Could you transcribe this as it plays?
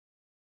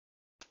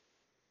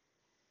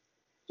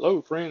Hello,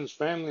 friends,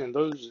 family, and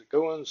those that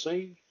go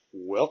unseen.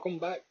 Welcome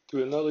back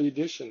to another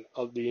edition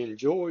of the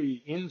Enjoy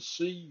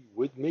NC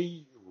with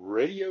Me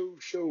radio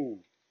show.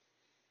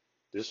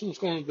 This one's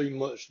going to be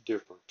much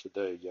different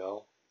today,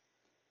 y'all,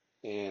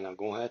 and I'm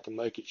going to have to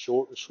make it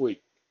short and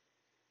sweet.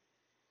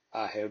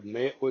 I have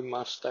met with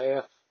my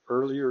staff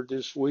earlier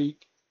this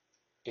week,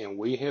 and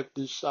we have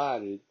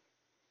decided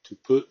to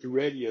put the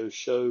radio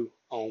show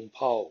on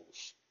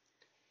pause.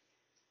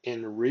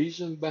 And the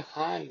reason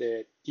behind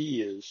that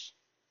is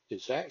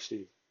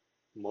actually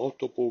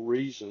multiple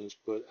reasons,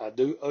 but I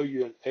do owe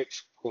you an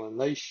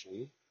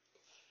explanation.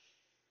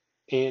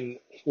 And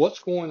what's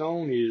going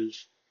on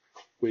is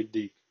with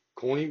the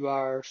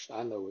coronavirus,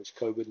 I know it's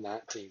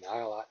COVID-19,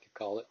 I like to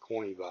call it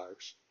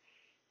coronavirus.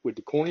 With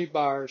the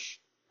coronavirus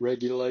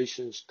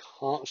regulations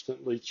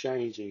constantly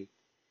changing,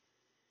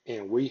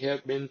 and we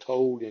have been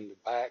told in the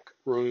back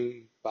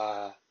room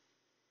by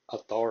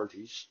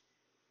authorities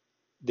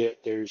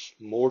that there's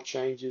more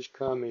changes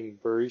coming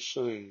very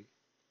soon.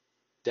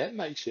 That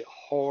makes it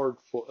hard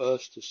for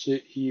us to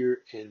sit here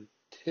and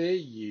tell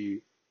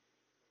you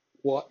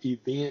what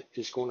event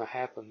is going to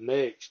happen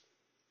next,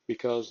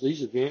 because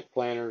these event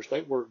planners,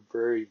 they work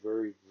very,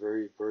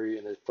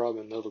 and there's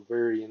probably another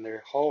very in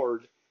there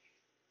hard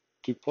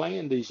to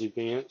plan these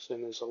events,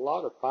 and there's a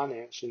lot of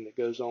financing that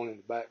goes on in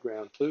the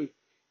background too.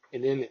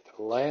 And then at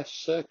the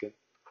last second,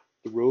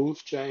 the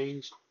rules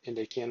change and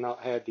they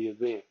cannot have the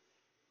event.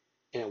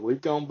 And we've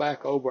gone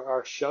back over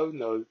our show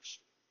notes,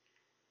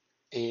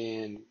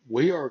 and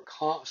we are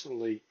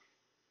constantly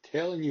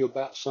telling you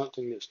about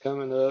something that's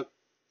coming up,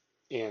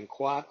 and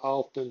quite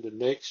often the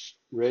next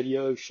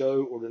radio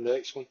show or the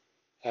next one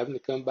having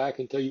to come back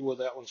and tell you, well,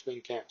 that one's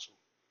been canceled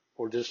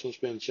or this one's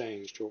been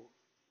changed, or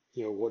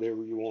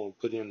whatever you want to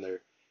put in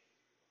there.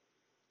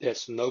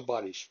 That's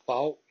nobody's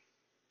fault.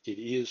 It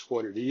is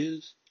what it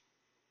is.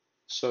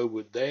 So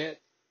with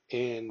that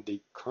and the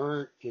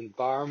current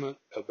environment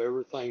of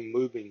everything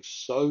moving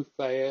so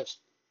fast,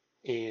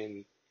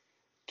 and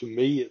to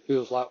me it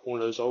feels like one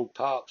of those old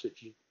tops. If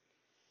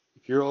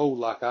you're old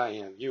like I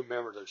am, you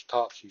remember those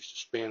tops used to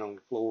spin on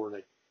the floor, and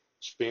they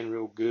spin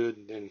real good,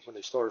 and then when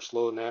they start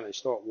slowing down, they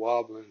start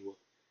wobbling. Well,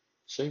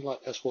 it seems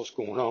like that's what's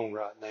going on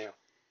right now.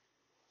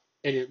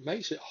 And it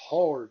makes it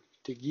hard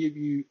to give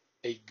you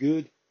a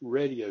good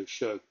radio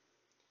show.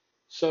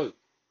 So,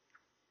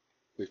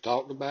 we've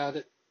talked about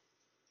it.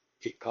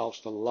 It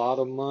costs a lot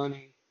of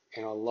money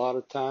and a lot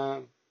of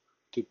time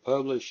to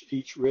publish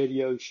each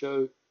radio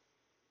show.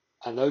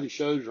 I know the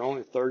shows are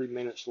only 30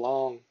 minutes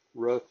long,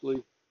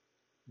 roughly,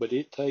 but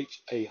it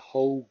takes a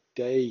whole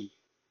day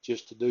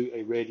just to do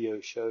a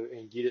radio show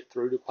and get it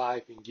through the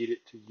pipe and get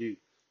it to you.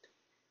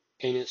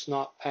 And it's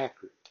not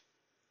accurate.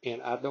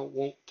 And I don't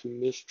want to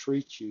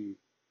mistreat you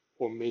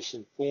or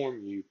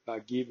misinform you by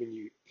giving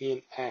you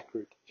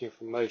inaccurate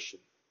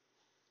information.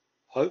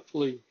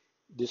 Hopefully,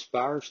 this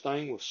virus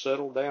thing will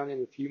settle down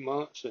in a few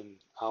months and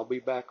I'll be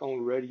back on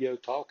the radio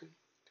talking.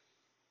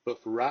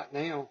 But for right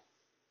now,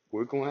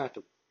 we're going to have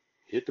to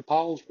hit the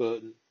pause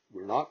button.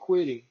 We're not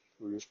quitting.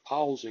 We're just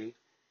pausing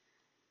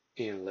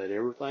and let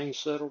everything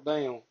settle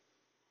down.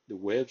 The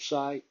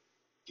website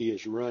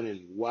is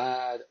running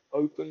wide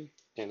open,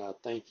 and I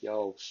thank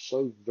y'all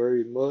so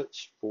very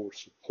much for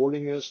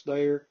supporting us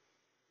there.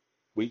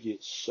 We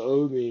get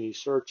so many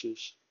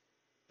searches,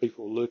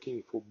 people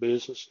looking for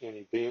business and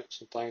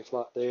events and things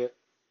like that.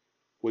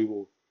 We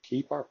will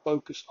keep our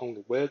focus on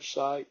the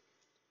website.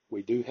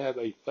 We do have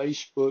a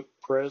Facebook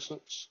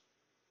presence,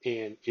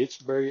 and it's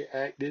very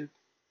active.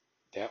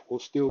 That will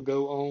still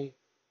go on.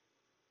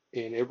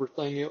 And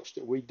everything else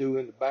that we do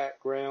in the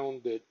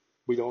background that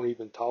we don't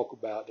even talk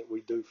about that we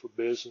do for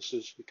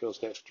businesses, because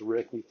that's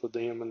directly for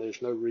them and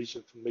there's no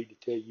reason for me to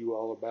tell you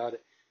all about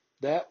it,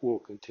 that will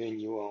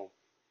continue on.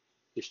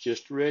 It's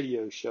just a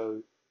radio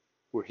show.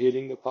 We're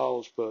hitting the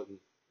pause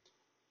button.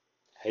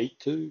 Hate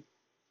to,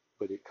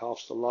 but it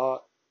costs a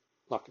lot,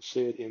 like I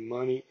said, in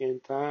money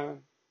and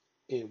time,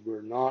 and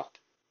we're not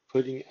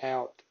putting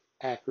out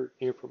accurate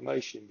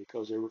information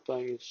because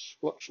everything is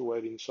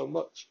fluctuating so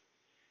much.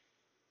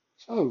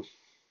 So,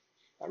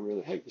 I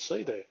really hate to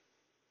say that.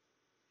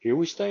 Here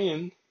we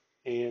stand,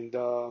 and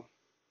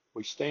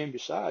we stand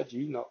beside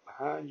you, not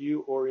behind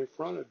you or in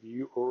front of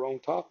you or on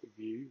top of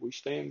you. We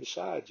stand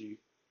beside you.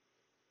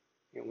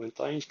 And when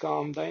things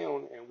calm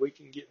down and we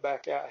can get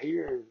back out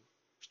here and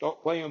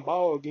start playing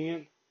ball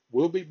again,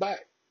 we'll be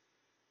back.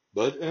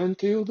 But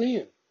until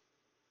then,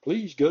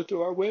 please go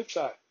to our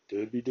website,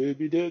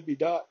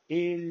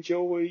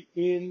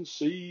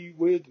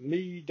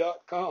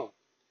 www.enjoyncwithme.com.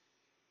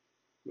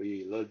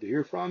 We love to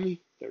hear from you.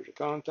 There's a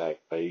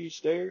contact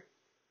page there.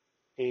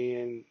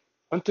 And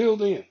until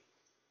then,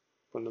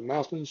 from the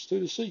mountains to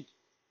the sea,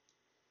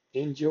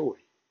 enjoy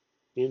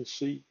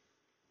NC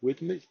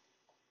with me.